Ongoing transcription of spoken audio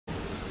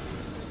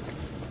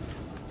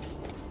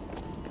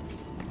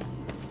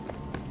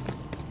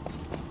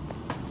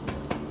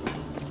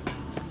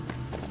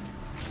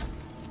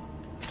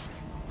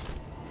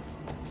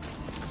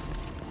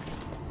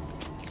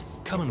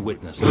Come and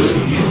witness this.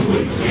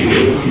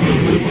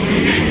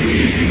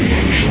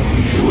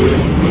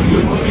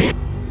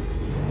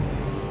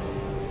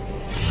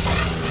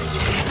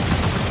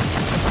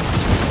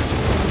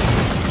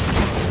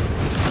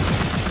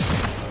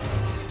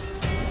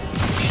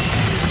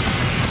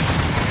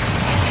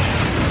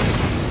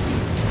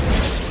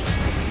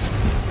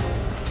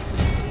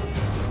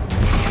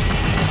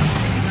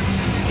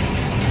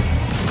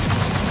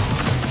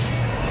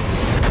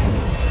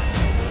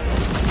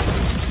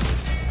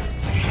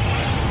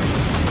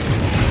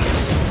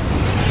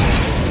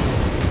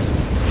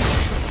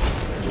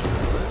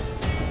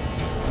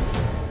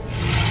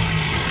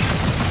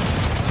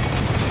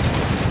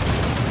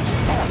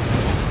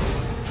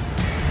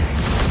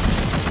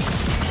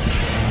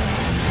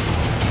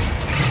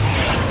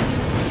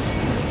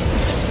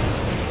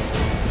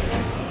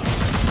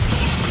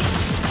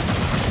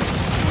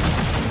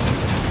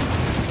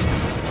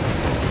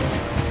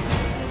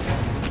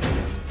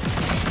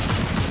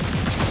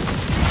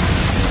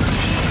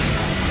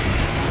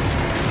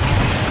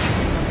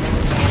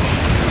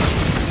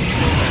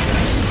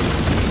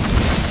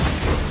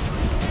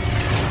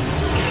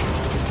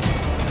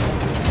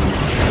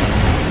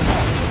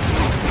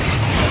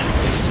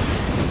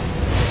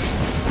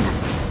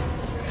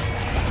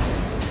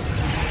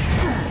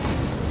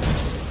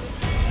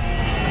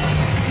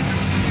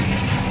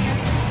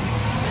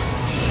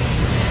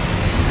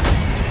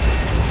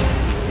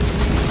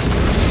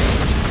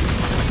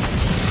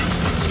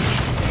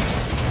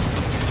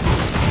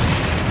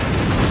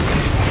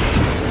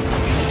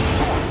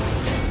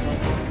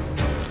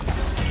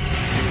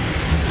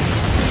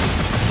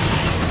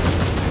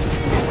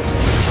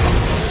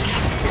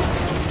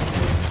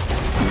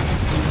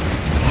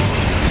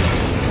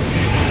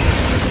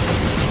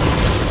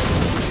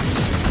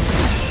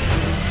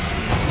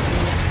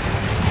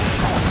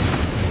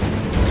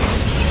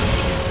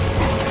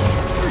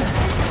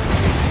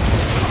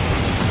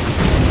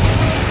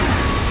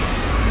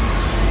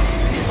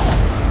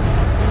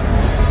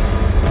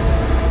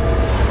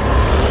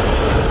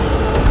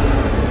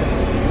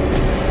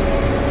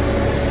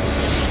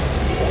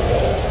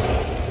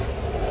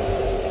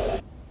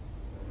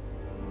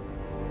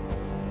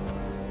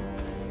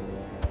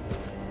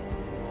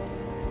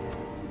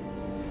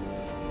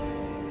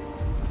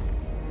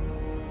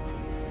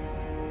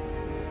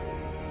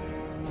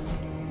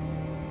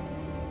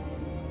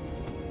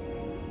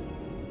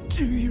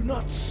 Do you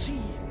not see?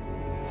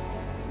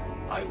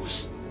 I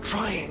was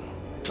trying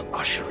to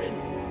usher in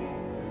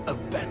a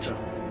better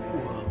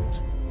world.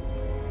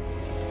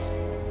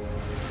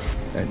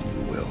 And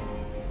you will.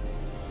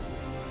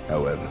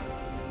 However,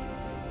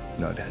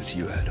 not as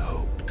you had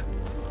hoped.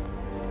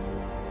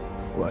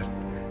 What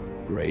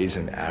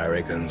brazen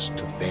arrogance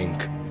to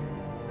think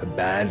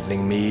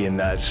abandoning me in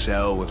that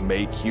cell would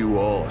make you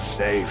all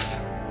safe.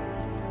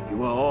 You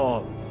were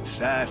all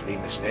sadly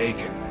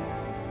mistaken.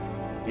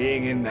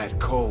 Being in that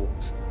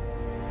cold,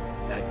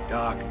 that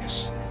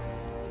darkness,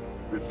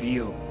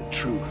 revealed the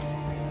truth.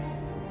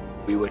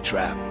 We were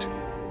trapped.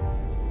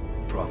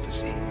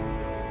 Prophecy.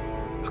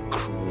 A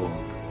cruel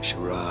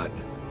charade.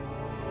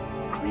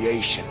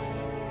 Creation.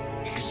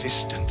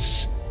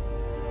 Existence.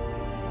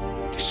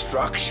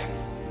 Destruction.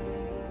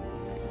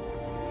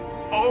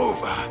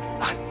 Over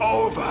and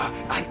over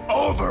and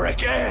over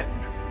again.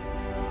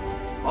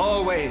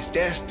 Always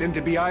destined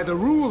to be either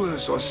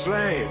rulers or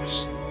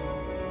slaves.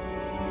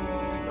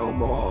 No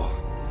more.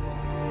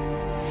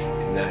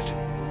 In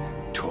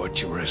that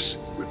torturous,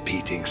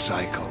 repeating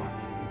cycle,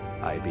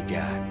 I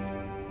began,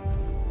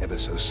 ever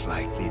so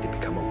slightly, to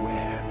become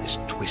aware of this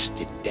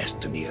twisted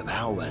destiny of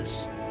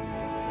ours.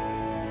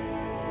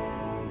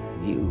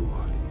 You,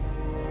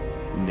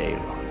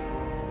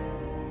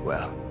 Naylon.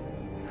 Well,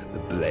 the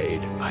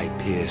blade I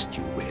pierced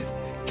you with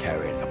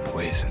carried a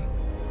poison.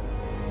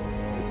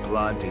 It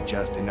planted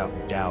just enough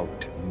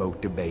doubt and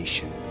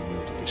motivation for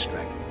you to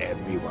distract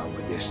everyone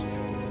with this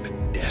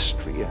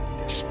pedestrian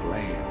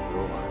display of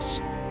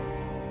yours.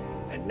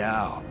 And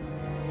now,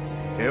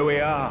 here we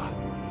are.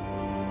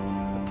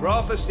 The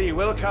prophecy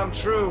will come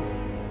true.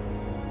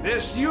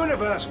 This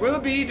universe will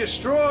be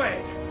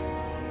destroyed.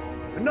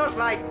 But not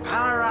like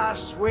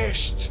Paras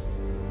wished,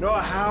 nor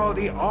how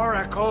the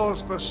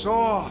oracles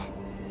foresaw.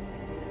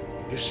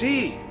 You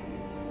see,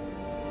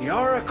 the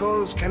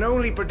oracles can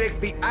only predict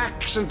the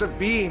actions of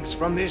beings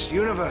from this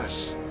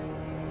universe.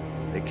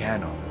 They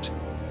cannot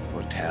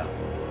foretell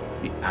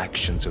the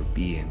actions of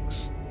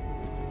beings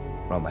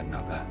from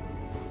another.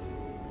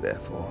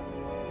 Therefore,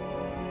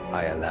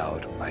 I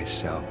allowed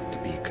myself to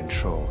be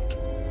controlled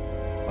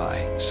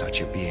by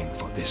such a being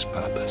for this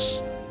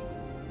purpose.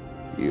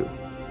 You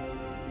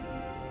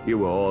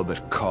were all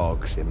but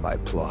cogs in my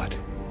plot.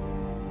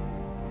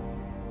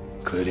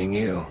 Including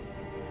you.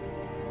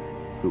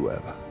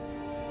 Whoever,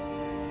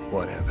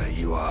 whatever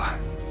you are.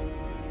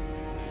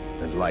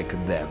 And like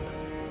them,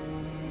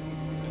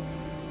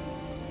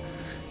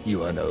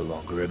 you are no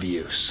longer of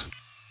use.